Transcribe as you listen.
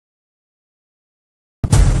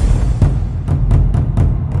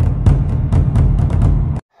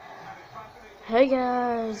Hey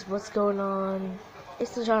guys, what's going on?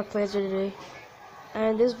 It's Nashad plays today,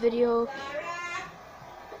 and this video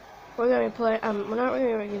we're gonna be playing. We're not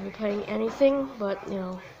really gonna be playing anything, but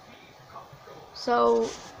So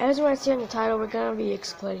as you might see in the title, we're gonna be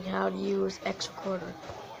explaining how to use xrecorder.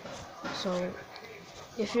 So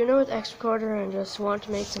if you're new with xrecorder and just want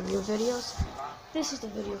to make some new videos, this is the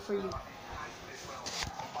video for you.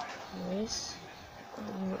 Anyways,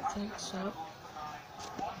 things up.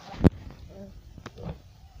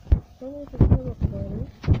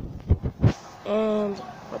 And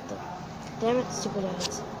what the damn it, stupid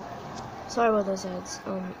ads. Sorry about those ads.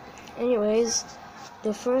 Anyways,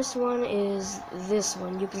 the first one is this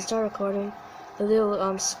one. You can start recording. The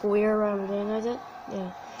little square around the like that.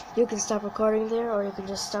 Yeah. You can stop recording there, or you can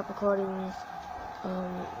just stop recording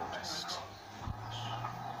just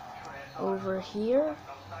over here.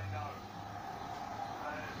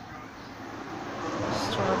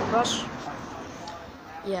 Just turn on the brush.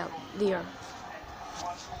 Yeah, there.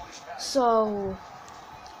 So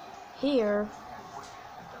here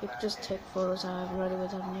you can just take photos. I have no idea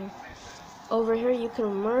what's happening here. Over here you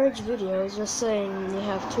can merge videos, just saying you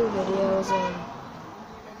have two videos and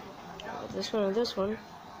this one and this one,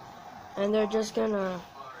 and they're just gonna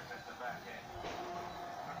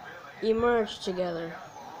emerge together.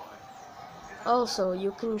 Also,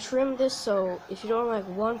 you can trim this, so if you don't like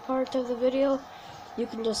one part of the video, you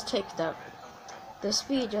can just take that. The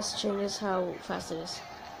speed just changes how fast it is.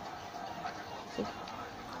 See?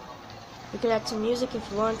 You can add some music if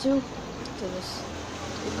you want to this.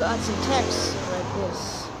 You can add some text like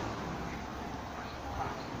this.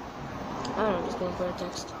 I don't know, I'm just gonna put a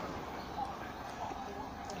text.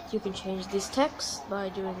 You can change this text by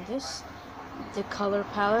doing this. The color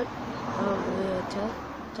palette of the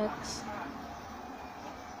text.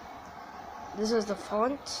 This is the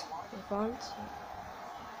font. If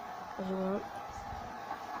you want.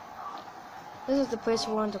 This is the place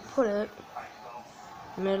you want to put it.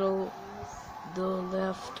 Middle, the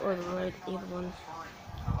left, or the right, either one.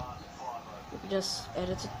 You can just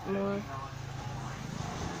edit it more.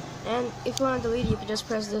 And if you want to delete it, you can just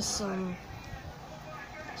press this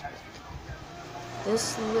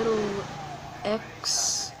this little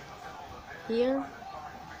X here.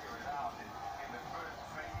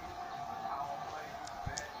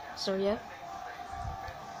 So yeah.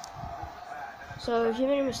 So if you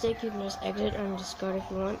made a mistake, you can just exit and discard if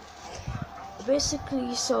you want.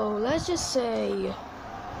 Basically, so let's just say you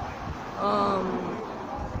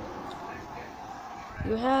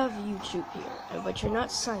have YouTube here, but you're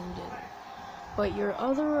not signed in, but your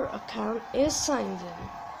other account is signed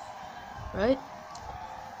in, right?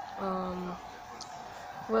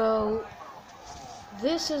 Well,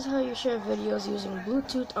 this is how you share videos using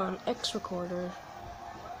Bluetooth on xrecorder.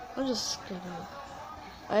 I'm just gonna,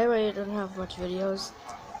 I already don't have much videos,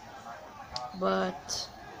 but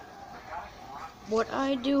what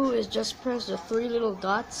I do is just press the three little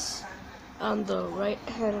dots on the right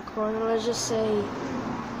hand corner. Let's just say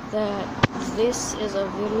that this is a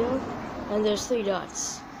video and there's three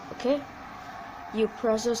dots, okay? You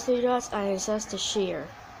press those three dots and it says to share.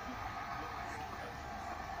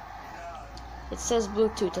 It says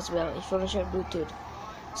Bluetooth as well if you want to share Bluetooth.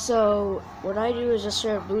 So what I do is just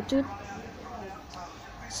share Bluetooth.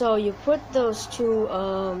 So you put those two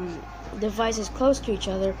devices close to each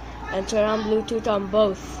other and turn on Bluetooth on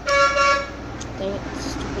both. Dang it,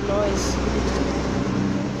 stupid noise.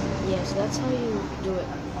 Yeah, so that's how you do it.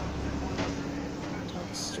 Turn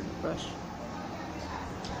this stupid brush.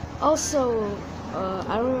 Also,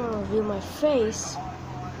 I don't want to reveal my face,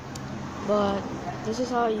 but this is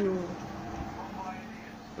how you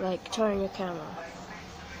like turn your camera.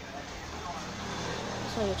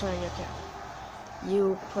 That's how you turn your camera.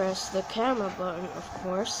 You press the camera button, of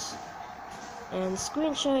course, and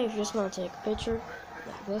screenshot if you just want to take a picture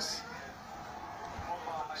like this.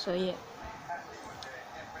 So yeah,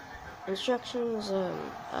 instructions.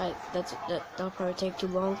 That'll probably take too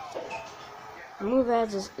long. Remove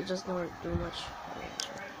ads is just not do much.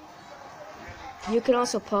 You can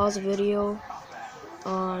also pause the video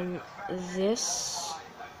on this.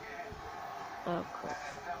 Oh crap.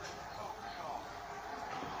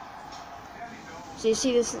 So you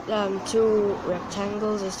see this two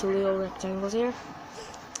rectangles, there's two little rectangles here.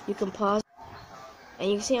 You can pause and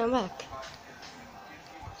you can see I'm back.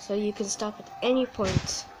 So you can stop at any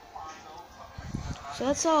point. So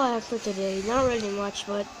that's all I have for today. Not really much,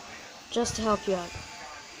 but just to help you out.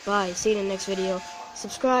 Bye. See you in the next video.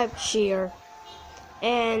 Subscribe, share,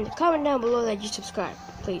 and comment down below that you subscribe,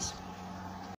 please.